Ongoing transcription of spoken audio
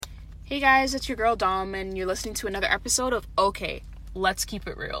Hey guys, it's your girl Dom, and you're listening to another episode of Okay, Let's Keep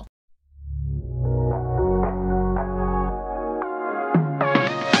It Real.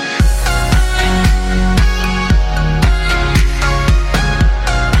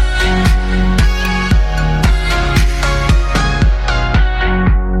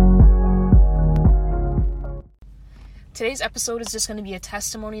 Today's episode is just going to be a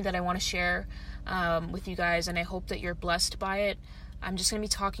testimony that I want to share with you guys, and I hope that you're blessed by it. I'm just going to be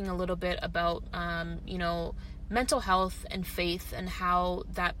talking a little bit about, mental health and faith and how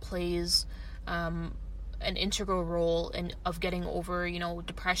that plays an integral role of getting over,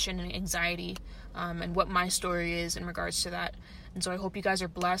 depression and anxiety, and what my story is in regards to that. And so I hope you guys are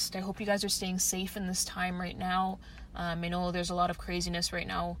blessed. I hope you guys are staying safe in this time right now. I know there's a lot of craziness right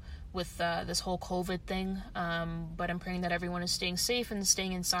now with this whole COVID thing, but I'm praying that everyone is staying safe and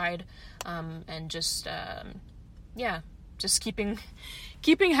staying inside, and just keeping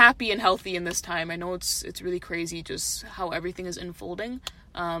happy and healthy in this time. I know it's really crazy just how everything is unfolding,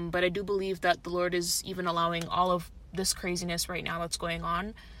 but I do believe that the Lord is even allowing all of this craziness right now that's going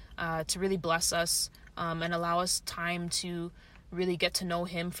on to really bless us and allow us time to really get to know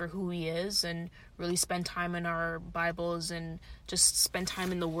Him for who He is, and really spend time in our Bibles and just spend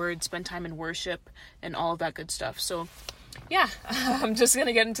time in the Word, spend time in worship and all of that good stuff. So yeah, I'm just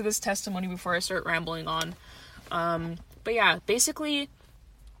gonna get into this testimony before I start rambling on. But yeah, basically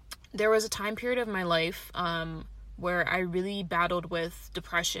there was a time period of my life where I really battled with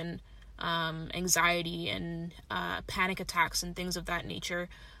depression, anxiety, and panic attacks and things of that nature.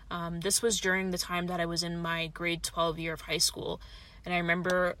 This was during the time that I was in my grade 12 year of high school. And I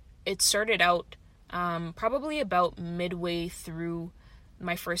remember it started out probably about midway through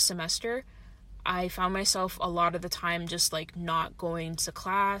my first semester. I found myself a lot of the time just like not going to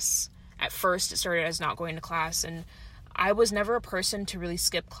class. At first it started as not going to class, and I was never a person to really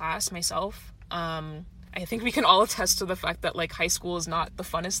skip class myself. I think we can all attest to the fact that like high school is not the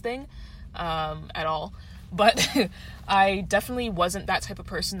funnest thing at all. But I definitely wasn't that type of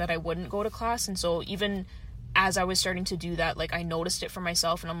person that I wouldn't go to class. And so even as I was starting to do that, like I noticed it for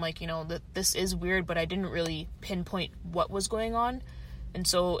myself, and I'm like, that this is weird, but I didn't really pinpoint what was going on. And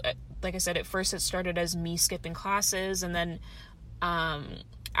so, like I said, at first it started as me skipping classes, and then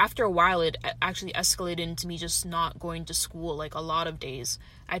after a while it actually escalated into me just not going to school. Like a lot of days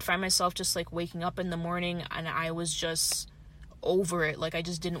I'd find myself just like waking up in the morning and I was just over it. Like I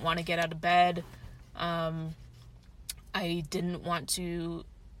just didn't want to get out of bed. I didn't want to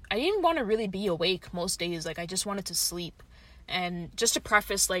really be awake most days. Like I just wanted to sleep. And just to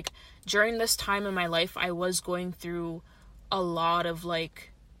preface, like during this time in my life, I was going through a lot of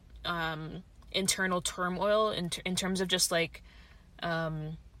like internal turmoil in terms of just like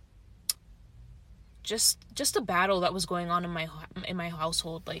just a battle that was going on in my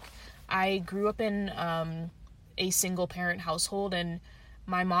household. Like I grew up in a single parent household, and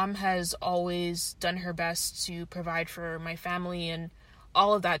my mom has always done her best to provide for my family and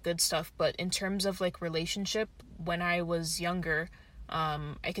all of that good stuff. But in terms of like relationship, when I was younger,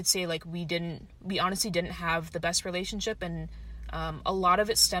 I could say like we honestly didn't have the best relationship, and a lot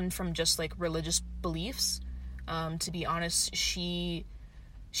of it stemmed from just like religious beliefs. To be honest, she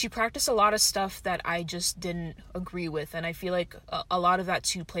practiced a lot of stuff that I just didn't agree with, and I feel like a lot of that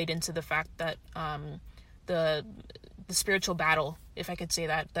too played into the fact that the spiritual battle, if I could say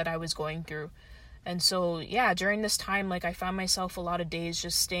that I was going through. And so yeah, during this time, like I found myself a lot of days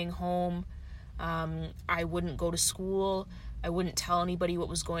just staying home. I wouldn't go to school. I wouldn't tell anybody what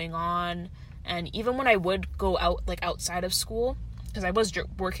was going on. And even when I would go out, like outside of school, because I was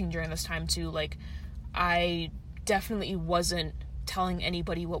working during this time too, like I definitely wasn't telling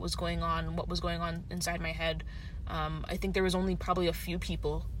anybody what was going on inside my head. I think there was only probably a few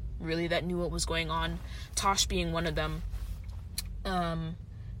people really that knew what was going on, Tosh being one of them.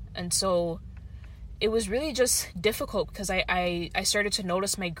 And so it was really just difficult because I started to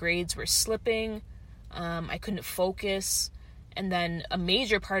notice my grades were slipping. I couldn't focus. And then a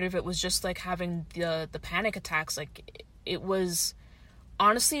major part of it was just like having the panic attacks. Like it was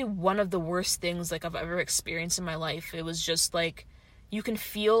honestly one of the worst things like I've ever experienced in my life. It was just like you can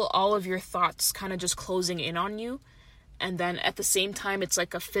feel all of your thoughts kind of just closing in on you. And then at the same time, it's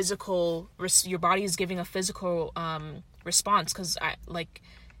like a physical, your body is giving a physical response, because I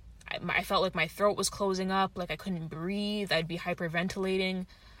felt like my throat was closing up, like I couldn't breathe, I'd be hyperventilating.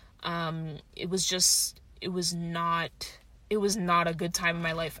 It was not a good time in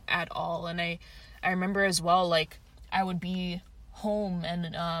my life at all. And I remember as well, like I would be home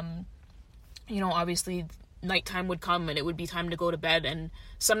and, obviously nighttime would come and it would be time to go to bed. And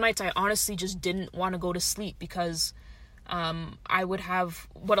some nights I honestly just didn't want to go to sleep because I would have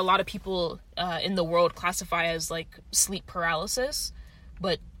what a lot of people in the world classify as like sleep paralysis.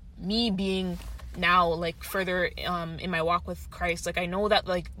 But me being now like further in my walk with Christ, like I know that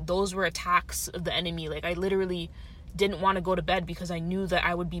like those were attacks of the enemy. Like I literally didn't want to go to bed because I knew that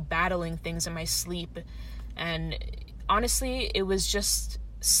I would be battling things in my sleep. And honestly, it was just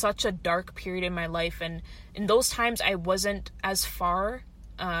such a dark period in my life, and in those times I wasn't as far,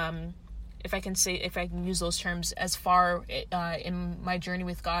 if I can use those terms, as far in my journey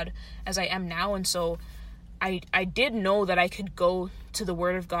with God as I am now. And so I did know that I could go to the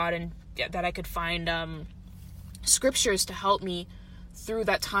Word of God and that I could find scriptures to help me through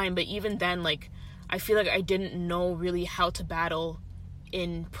that time. But even then, like, I feel like I didn't know really how to battle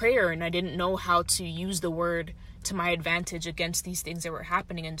in prayer, and I didn't know how to use the Word to my advantage against these things that were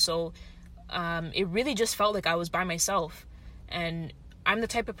happening. And so it really just felt like I was by myself. And I'm the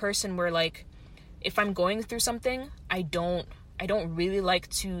type of person where, like, if I'm going through something, I don't really like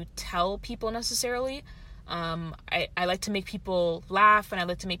to tell people necessarily. I like to make people laugh, and I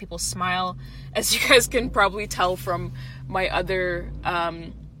like to make people smile, as you guys can probably tell from my other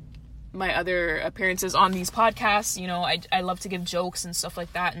appearances on these podcasts. You know, I love to give jokes and stuff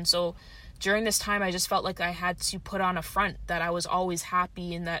like that. And so during this time, I just felt like I had to put on a front that I was always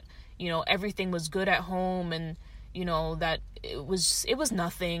happy, and that, you know, everything was good at home, and, you know, that it was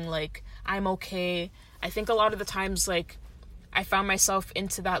nothing, like, I'm okay. I think a lot of the times, like, I found myself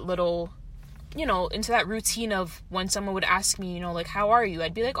into that little, you know, into that routine of when someone would ask me, you know, like, how are you?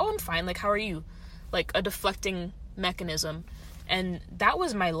 I'd be like, oh, I'm fine. Like, how are you? Like a deflecting mechanism. And that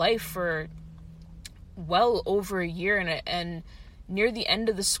was my life for well over a year. And near the end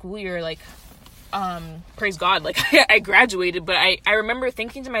of the school year, like, praise God, like, I graduated. But I remember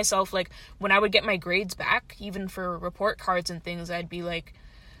thinking to myself, like, when I would get my grades back, even for report cards and things, I'd be like,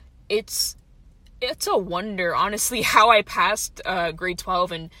 it's a wonder, honestly, how I passed grade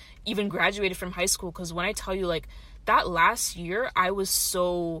 12 and even graduated from high school. Because when I tell you, like, that last year, I was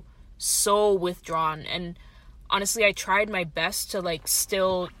so withdrawn. And honestly, I tried my best to, like,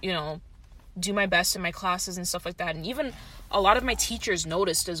 still, you know, do my best in my classes and stuff like that. And even a lot of my teachers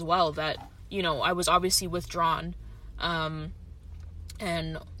noticed as well that, you know, I was obviously withdrawn. And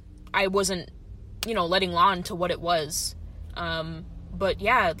I wasn't, you know, letting on to what it was. But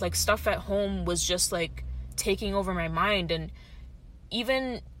yeah, like, stuff at home was just, like, taking over my mind. And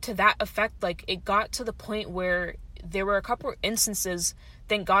even to that effect, like, it got to the point where there were a couple instances,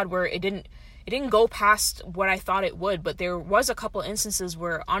 thank God, where it didn't go past what I thought it would. But there was a couple instances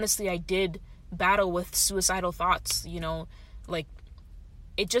where, honestly, I did battle with suicidal thoughts, you know, like,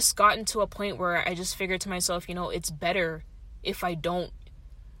 it just gotten to a point where I just figured to myself, you know, it's better if I don't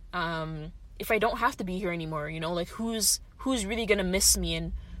have to be here anymore, you know, like, who's really gonna miss me,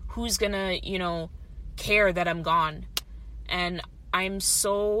 and who's gonna, you know, care that I'm gone. And I'm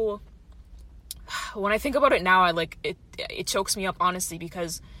so, when I think about it now, I, like, it chokes me up, honestly,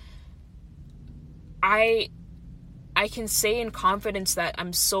 because I can say in confidence that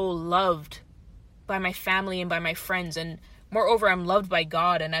I'm so loved by my family and by my friends, and moreover, I'm loved by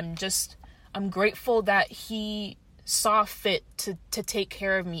God, and I'm grateful that He saw fit to take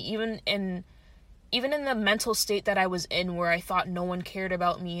care of me, even in the mental state that I was in, where I thought no one cared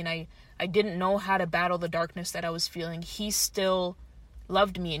about me, and I didn't know how to battle the darkness that I was feeling. He still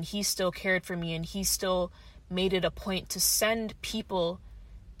loved me, and He still cared for me, and He still made it a point to send people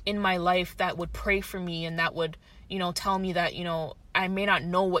in my life that would pray for me, and that would, you know, tell me that, you know, I may not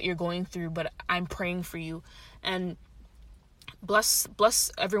know what you're going through, but I'm praying for you. And bless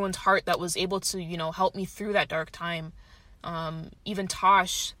everyone's heart that was able to, you know, help me through that dark time. Even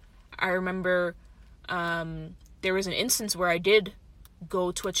Tosh, I remember there was an instance where I did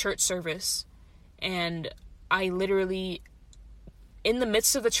go to a church service, and I literally, in the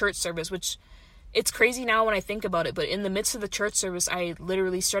midst of the church service, which it's crazy now when I think about it, but in the midst of the church service, I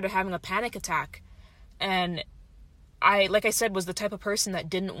literally started having a panic attack. And I, like I said, was the type of person that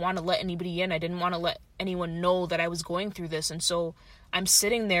didn't want to let anybody in. I didn't want to let anyone know that I was going through this. And so I'm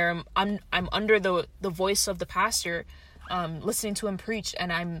sitting there, I'm under the voice of the pastor, listening to him preach,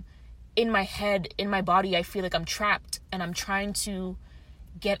 and I'm in my head, in my body, I feel like I'm trapped, and I'm trying to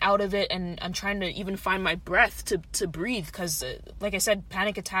get out of it, and I'm trying to even find my breath to breathe, because like I said,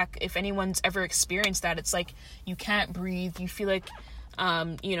 panic attack, if anyone's ever experienced that, it's like you can't breathe, you feel like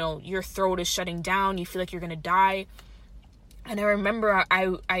you know, your throat is shutting down, you feel like you're gonna die. And I remember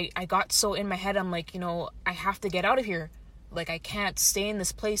I got so in my head, I'm like, you know, I have to get out of here, like, I can't stay in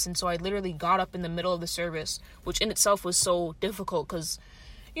this place. And so I literally got up in the middle of the service, which in itself was so difficult, because,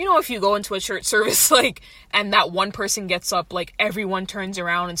 you know, if you go into a church service, like, and that one person gets up, like, everyone turns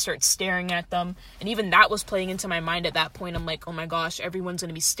around and starts staring at them. And even that was playing into my mind at that point. I'm like, oh my gosh, everyone's going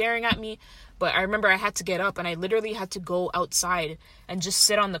to be staring at me. But I remember I had to get up, and I literally had to go outside and just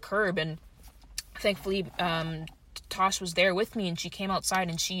sit on the curb. And thankfully, Tosh was there with me, and she came outside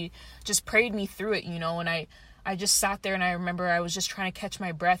and she just prayed me through it, you know. And I just sat there, and I remember I was just trying to catch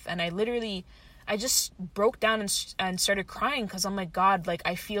my breath, and I just broke down and started crying, because I'm like, God, like,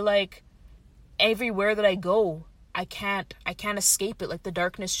 I feel like everywhere that I go, I can't escape it. Like, the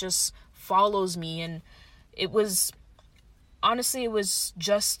darkness just follows me. And it was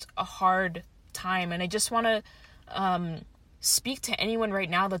just a hard time. And I just want to speak to anyone right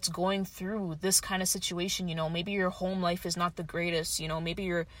now that's going through this kind of situation. You know, maybe your home life is not the greatest, you know, maybe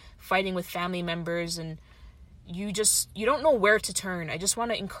you're fighting with family members and you don't know where to turn. I just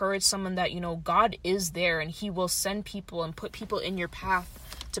want to encourage someone that, you know, God is there, and he will send people and put people in your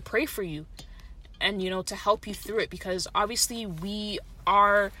path to pray for you and, you know, to help you through it, because obviously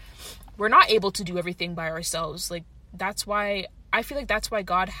we're not able to do everything by ourselves. Like, that's why I feel like that's why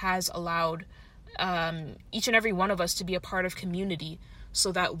God has allowed each and every one of us to be a part of community,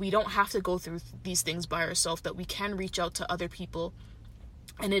 so that we don't have to go through these things by ourselves, that we can reach out to other people.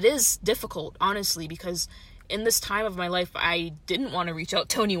 And it is difficult, honestly, because in this time of my life, I didn't want to reach out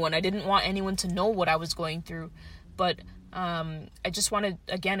to anyone. I didn't want anyone to know what I was going through. But I just want to,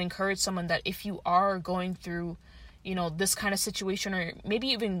 again, encourage someone that if you are going through, you know, this kind of situation, or maybe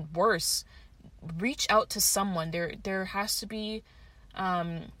even worse, reach out to someone. There has to be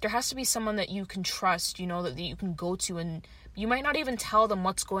someone that you can trust, you know, that you can go to, and you might not even tell them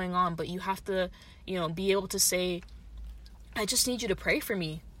what's going on, but you have to, you know, be able to say, I just need you to pray for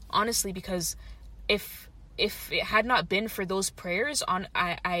me, honestly, because if it had not been for those prayers,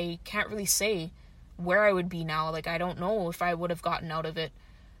 I can't really say where I would be now. Like, I don't know if I would have gotten out of it.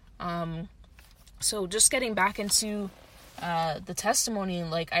 So just getting back into the testimony,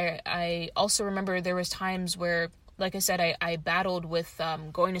 like, I also remember there was times where, like I said, I battled with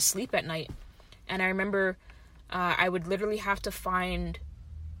going to sleep at night. And I remember I would literally have to find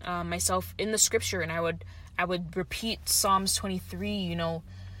myself in the scripture, and I would repeat Psalms 23, you know,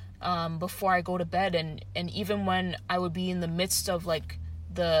 before I go to bed. And even when I would be in the midst of, like,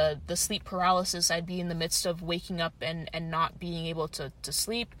 the sleep paralysis, I'd be in the midst of waking up and not being able to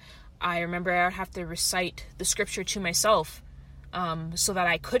sleep. I remember I would have to recite the scripture to myself, so that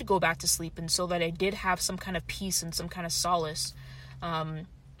I could go back to sleep, and so that I did have some kind of peace and some kind of solace.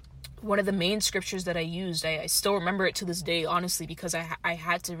 One of the main scriptures that I used, I still remember it to this day, honestly, because I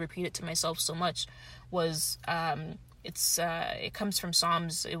had to repeat it to myself so much, was, it comes from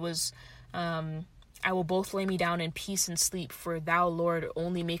Psalms. It was, I will both lay me down in peace and sleep, for thou, Lord,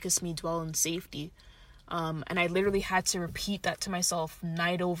 only makest me dwell in safety. And I literally had to repeat that to myself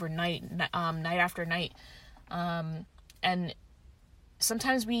night over night, night after night. And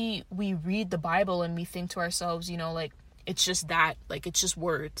sometimes we read the Bible and we think to ourselves, you know, like, it's just that, like, it's just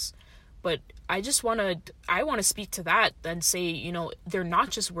words. But I want to speak to that and say, you know, they're not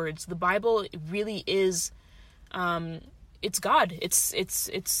just words. The Bible really is, it's God.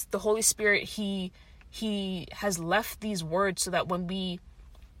 It's the Holy Spirit. He has left these words so that when we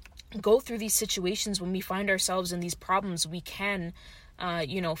go through these situations, when we find ourselves in these problems, we can,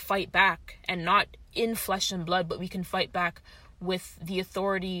 you know, fight back, and not in flesh and blood, but we can fight back with the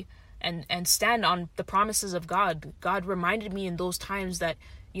authority and stand on the promises of God. God reminded me in those times that,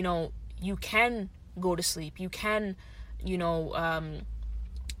 you know, you can go to sleep. You can, you know,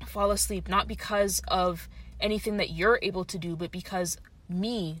 fall asleep, not because of anything that you're able to do, but because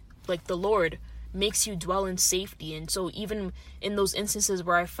me, like the Lord, makes you dwell in safety. And so even in those instances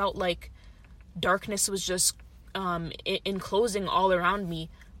where I felt like darkness was just enclosing all around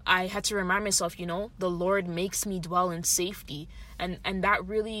me, I had to remind myself, you know, the Lord makes me dwell in safety. And that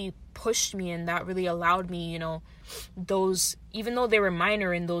really pushed me, and that really allowed me, you know, those, even though they were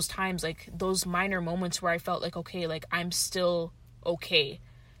minor in those times, like those minor moments where I felt like, okay, like, I'm still okay.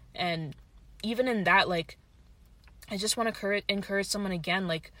 And even in that, like, I just want to encourage someone again,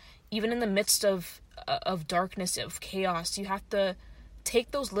 like, even in the midst of darkness, of chaos, you have to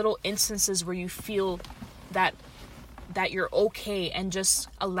take those little instances where you feel that you're okay, and just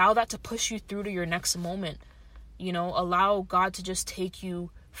allow that to push you through to your next moment. You know, allow God to just take you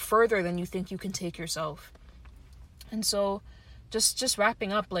further than you think you can take yourself. And so just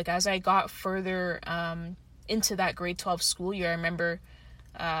wrapping up, like, as I got further into that grade 12 school year, I remember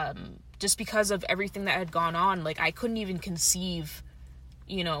just because of everything that had gone on, like, I couldn't even conceive,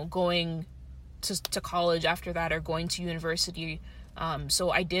 you know, going to college after that, or going to university. So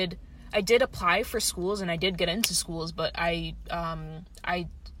I did did apply for schools and I did get into schools, but I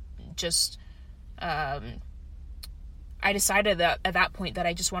decided that at that point that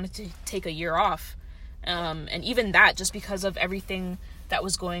I just wanted to take a year off. And even that, just because of everything that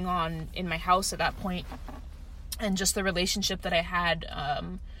was going on in my house at that point, and just the relationship that I had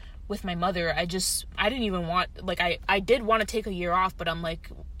with my mother, I didn't even want, like, I did want to take a year off, but I'm like,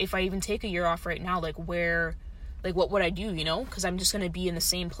 if I even take a year off right now, like, what would I do, you know? Because I'm just going to be in the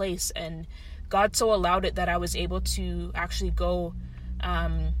same place. And God so allowed it that I was able to actually go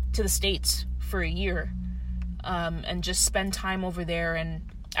to the States for a year and just spend time over there. And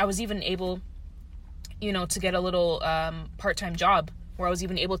I was even able, you know, to get a little part-time job where I was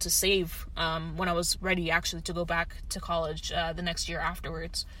even able to save when I was ready actually to go back to college the next year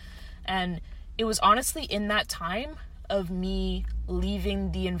afterwards. And it was honestly in that time of me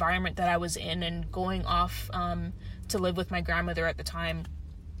leaving the environment that I was in and going off to live with my grandmother at the time.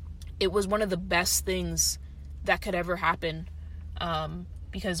 It was one of the best things that could ever happen,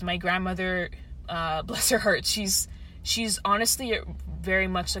 because my grandmother, bless her heart, she's honestly very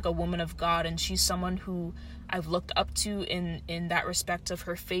much like a woman of God, and she's someone who I've looked up to in that respect of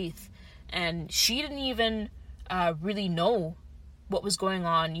her faith. And she didn't even really know what was going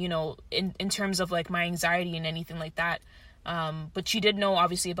on, you know, in terms of like my anxiety and anything like that. But she did know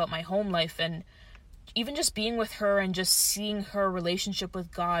obviously about my home life, and even just being with her and just seeing her relationship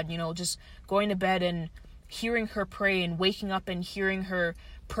with God, you know, just going to bed and hearing her pray and waking up and hearing her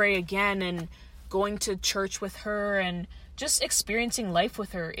pray again and going to church with her and just experiencing life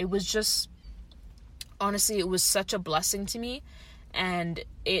with her. It was just, honestly, it was such a blessing to me, and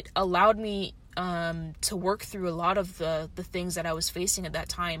it allowed me to work through a lot of the things that I was facing at that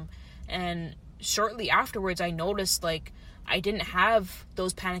time. And shortly afterwards, I noticed like I didn't have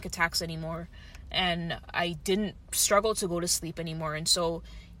those panic attacks anymore, and I didn't struggle to go to sleep anymore. And so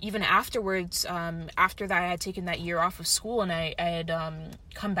even afterwards, after that I had taken that year off of school and I had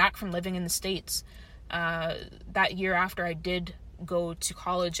come back from living in the States, that year after I did go to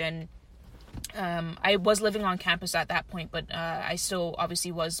college, and I was living on campus at that point, but I still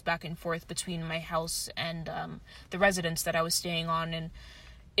obviously was back and forth between my house and the residence that I was staying on. And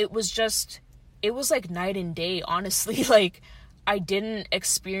it was like night and day, honestly. Like, I didn't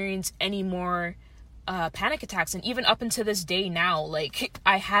experience any more panic attacks. And even up until this day now, like,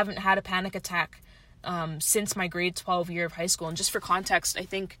 I haven't had a panic attack since my grade 12 year of high school. And just for context, I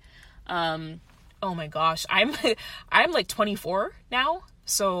think, oh my gosh, I'm like 24 now.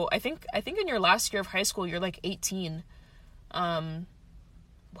 So I think in your last year of high school, you're like 18. Wow,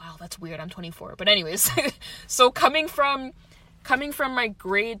 that's weird. I'm 24. But anyways, so coming from my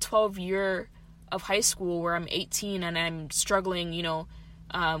grade 12 year of high school where I'm 18 and I'm struggling, you know,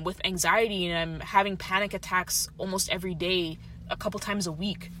 with anxiety, and I'm having panic attacks almost every day, a couple times a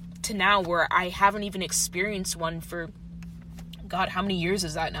week, to now where I haven't even experienced one for, God, how many years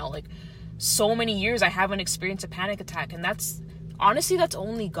is that now? Like, so many years I haven't experienced a panic attack. And that's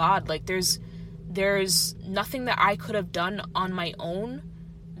only God. Like, there's nothing that I could have done on my own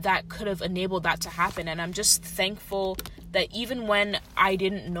that could have enabled that to happen. And I'm just thankful that even when I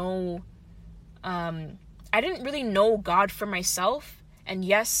didn't know, I didn't really know God for myself. And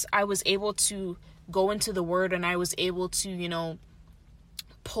yes, I was able to go into the Word, and I was able to, you know,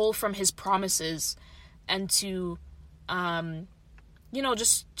 pull from His promises and to, you know,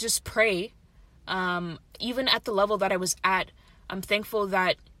 just pray. Even at the level that I was at, I'm thankful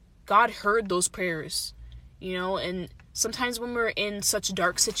that God heard those prayers, you know. And sometimes when we're in such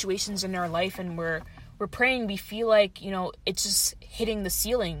dark situations in our life and we're praying, we feel like, you know, it's just hitting the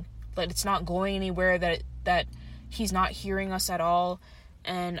ceiling, but it's not going anywhere, that He's not hearing us at all.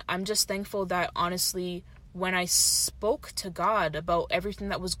 And I'm just thankful that, honestly, when I spoke to God about everything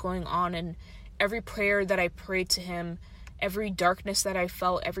that was going on, and every prayer that I prayed to Him, every darkness that I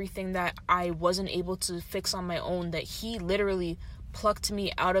felt, everything that I wasn't able to fix on my own, that He literally plucked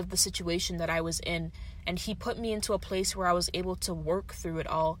me out of the situation that I was in, and He put me into a place where I was able to work through it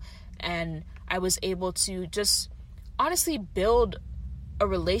all, and I was able to just honestly build a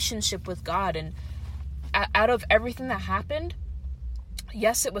relationship with God. And out of everything that happened,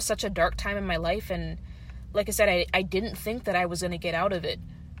 yes, it was such a dark time in my life, and like I said, I didn't think that I was going to get out of it.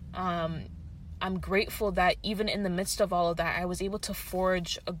 I'm grateful that even in the midst of all of that, I was able to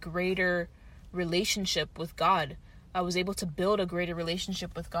forge a greater relationship with God. I was able to build a greater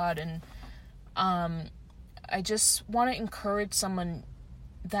relationship with God. And I just want to encourage someone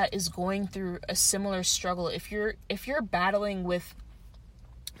that is going through a similar struggle. If you're battling with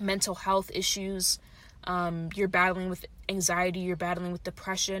mental health issues, you're battling with anxiety, you're battling with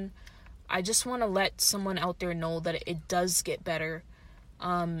depression, I just want to let someone out there know that it does get better.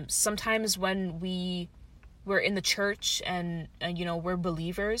 Sometimes when we're in the church and we're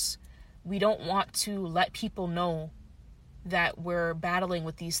believers, we don't want to let people know that we're battling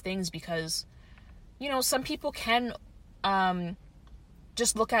with these things, because some people can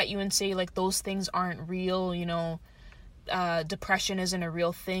just look at you and say, like, those things aren't real. Depression isn't a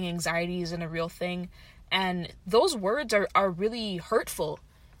real thing, anxiety isn't a real thing, and those words are really hurtful.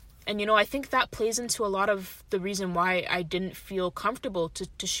 And I think that plays into a lot of the reason why I didn't feel comfortable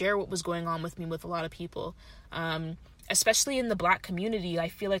to share what was going on with me with a lot of people. Especially in the Black community, I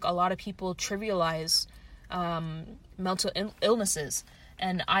feel like a lot of people trivialize mental illnesses.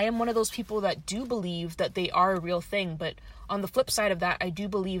 And I am one of those people that do believe that they are a real thing. But on the flip side of that, I do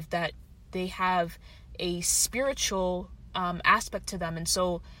believe that they have a spiritual aspect to them. And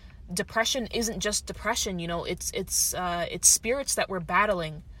so depression isn't just depression, it's spirits that we're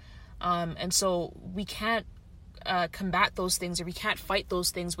battling. And so we can't combat those things, or we can't fight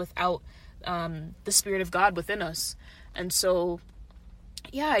those things without the Spirit of God within us. And so,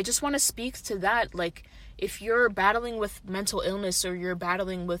 yeah, I just want to speak to that. Like, if you're battling with mental illness or you're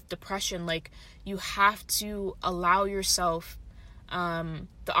battling with depression, like, you have to allow yourself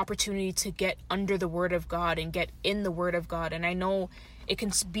the opportunity to get under the Word of God and get in the Word of God. And I know it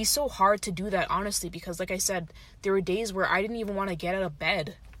can be so hard to do that, honestly, because, like I said, there were days where I didn't even want to get out of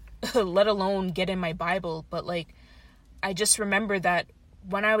bed, let alone get in my Bible. But, like, I just remember that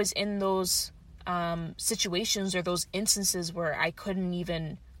when I was in those situations or those instances where I couldn't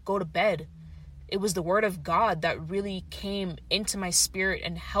even go to bed, it was the Word of God that really came into my spirit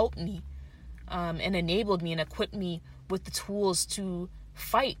and helped me and enabled me and equipped me with the tools to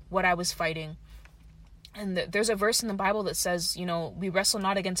fight what I was fighting. And there's a verse in the Bible that says, we wrestle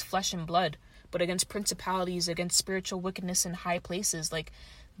not against flesh and blood, but against principalities, against spiritual wickedness in high places. Like,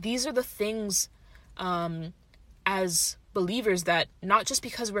 these are the things as believers that not just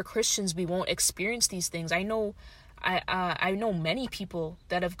because we're Christians we won't experience these things. I know many people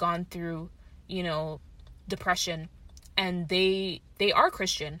that have gone through depression, and they are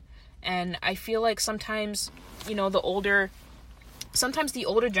Christian. And I feel like sometimes the older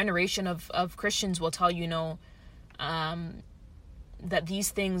generation of Christians will tell that these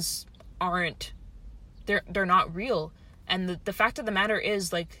things they're not real. And the fact of the matter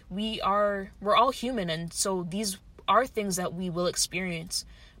is, like, we're all human, and so these are things that we will experience.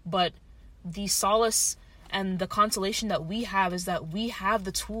 But the solace and the consolation that we have is that we have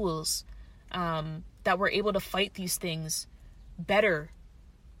the tools that we're able to fight these things better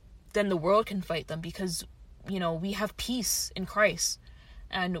than the world can fight them, because we have peace in Christ,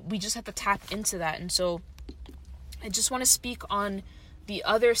 and we just have to tap into that. And so I just want to speak on the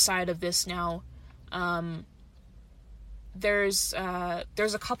other side of this now. There's a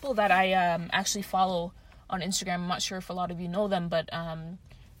couple that I actually follow on Instagram. I'm not sure if a lot of you know them, but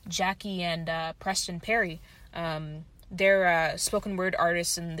Jackie and Preston Perry. They're spoken word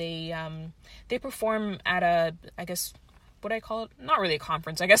artists, and they perform at a, I guess, what I call it? Not really a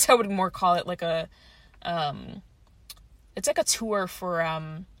conference. I guess I would more call it like a it's like a tour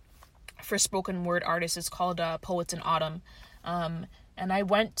for spoken word artists. It's called Poets in Autumn. And I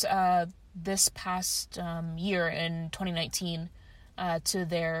went this past year in 2019 to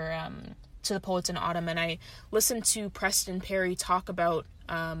the Poets in Autumn, and I listened to Preston Perry talk about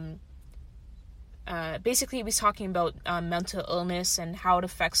basically he was talking about mental illness and how it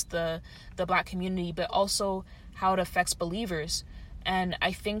affects the Black community, but also how it affects believers. And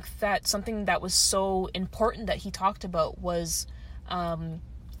I think that something that was so important that he talked about was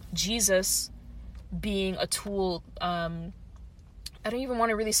Jesus being a tool. I don't even want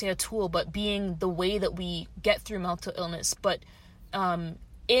to really say a tool, but being the way that we get through mental illness. But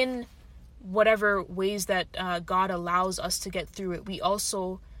in whatever ways that God allows us to get through it, we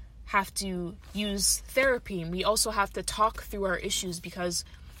also have to use therapy, and we also have to talk through our issues, because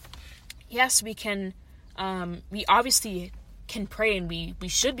yes, we can, we obviously can pray, and we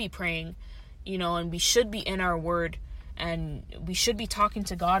should be praying, and we should be in our word, and we should be talking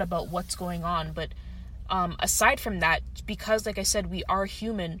to God about what's going on. But aside from that, because like I said, we are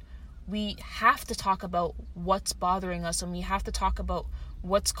human, we have to talk about what's bothering us, and we have to talk about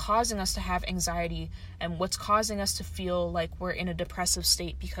what's causing us to have anxiety and what's causing us to feel like we're in a depressive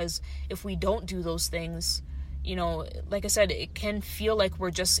state. Because if we don't do those things, like I said, it can feel like we're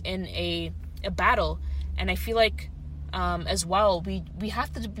just in a battle. And I feel like as well, we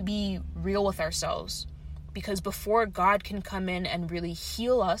have to be real with ourselves, because before God can come in and really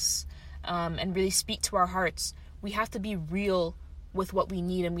heal us and really speak to our hearts, we have to be real with what we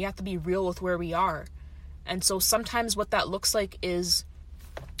need, and we have to be real with where we are. And so sometimes what that looks like is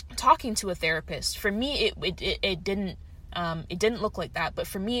talking to a therapist. For me, it didn't It didn't look like that. But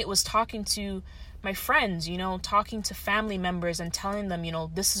for me, it was talking to my friends, talking to family members and telling them,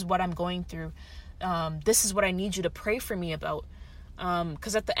 this is what I'm going through. This is what I need you to pray for me about.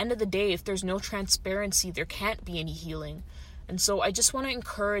 Because at the end of the day, if there's no transparency, there can't be any healing. And so I just want to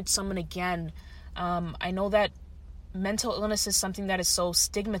encourage someone again. I know that mental illness is something that is so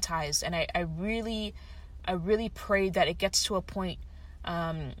stigmatized, and I really pray that it gets to a point,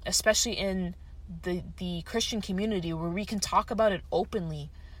 especially in the Christian community, where we can talk about it openly.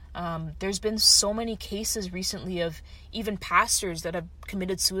 There's been so many cases recently of even pastors that have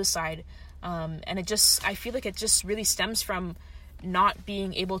committed suicide, and I feel like it just really stems from not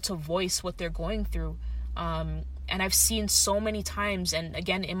being able to voice what they're going through. And I've seen so many times, and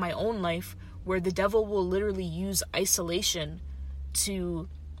again in my own life, where the devil will literally use isolation to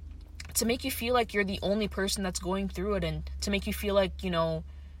make you feel like you're the only person that's going through it, and to make you feel like,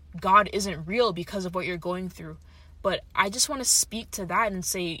 God isn't real because of what you're going through. But I just want to speak to that and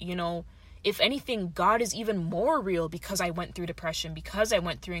say, if anything, God is even more real, because I went through depression, because I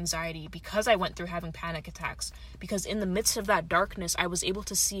went through anxiety, because I went through having panic attacks, because in the midst of that darkness, I was able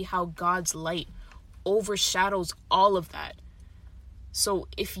to see how God's light overshadows all of that. So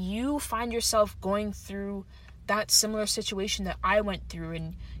if you find yourself going through that similar situation that I went through,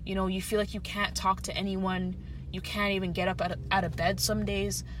 and you feel like you can't talk to anyone, you can't even get up out of bed some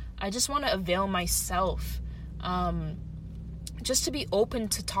days, I just want to avail myself just to be open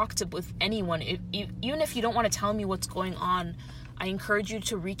to talk with anyone. Even if you don't want to tell me what's going on, I encourage you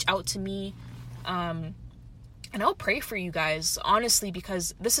to reach out to me, and I'll pray for you guys, honestly,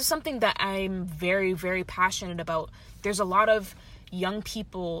 because this is something that I'm very, very passionate about. There's a lot of young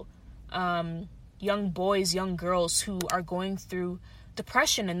people, young boys, young girls who are going through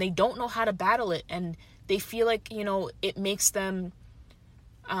depression, and they don't know how to battle it, and they feel like, it makes them,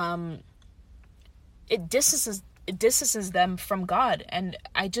 it distances them from God. And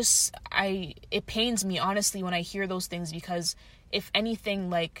it pains me, honestly, when I hear those things, because if anything,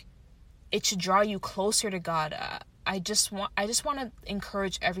 like, it should draw you closer to God. I just want to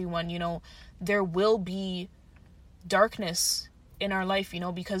encourage everyone, there will be darkness in our life,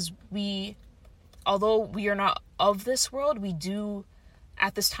 because although we are not of this world, we do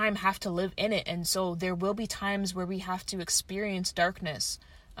at this time have to live in it. And so there will be times where we have to experience darkness.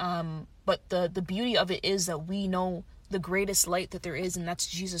 But the beauty of it is that we know the greatest light that there is, and that's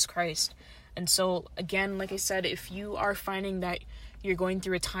Jesus Christ. And so again, like I said, if you are finding that you're going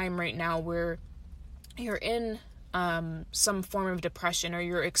through a time right now where you're in some form of depression, or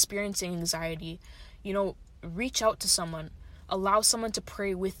you're experiencing anxiety, reach out to someone. Allow someone to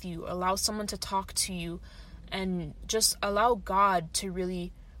pray with you. Allow someone to talk to you. And just allow God to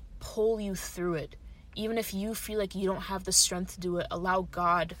really pull you through it. Even if you feel like you don't have the strength to do it, allow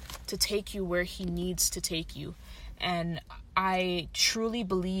God to take you where He needs to take you. And I truly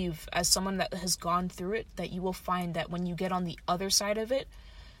believe, as someone that has gone through it, that you will find that when you get on the other side of it,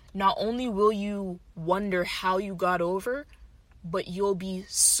 not only will you wonder how you got over, but you'll be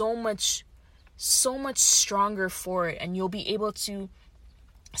so much stronger for it, and you'll be able to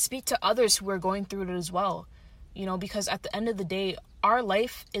speak to others who are going through it as well. Because at the end of the day, our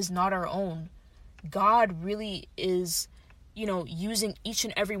life is not our own. God really is, using each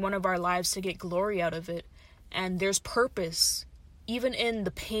and every one of our lives to get glory out of it. And there's purpose. Even in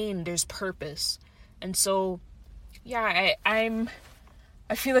the pain, there's purpose. And so, yeah, I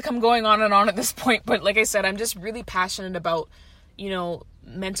feel like I'm going on and on at this point. But like I said, I'm just really passionate about,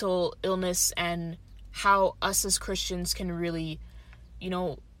 mental illness, and how us as Christians can really,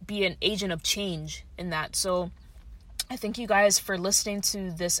 be an agent of change in that. So I thank you guys for listening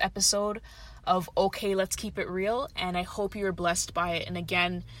to this episode of Okay, Let's Keep It Real, and I hope you're blessed by it. And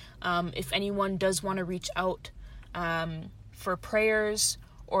again, if anyone does want to reach out for prayers,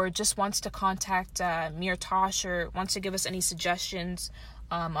 or just wants to contact me or Tosh, or wants to give us any suggestions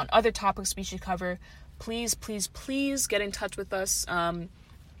on other topics we should cover, please get in touch with us.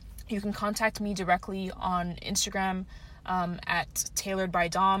 You can contact me directly on Instagram at Tailored by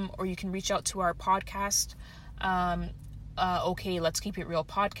Dom, or you can reach out to our podcast, Okay, Let's Keep It Real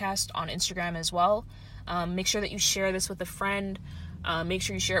podcast, on Instagram as well. Make sure that you share this with a friend. Make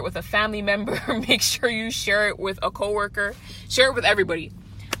sure you share it with a family member. Make sure you share it with a coworker. Share it with everybody.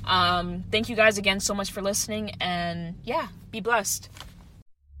 Thank you guys again so much for listening, and yeah, be blessed.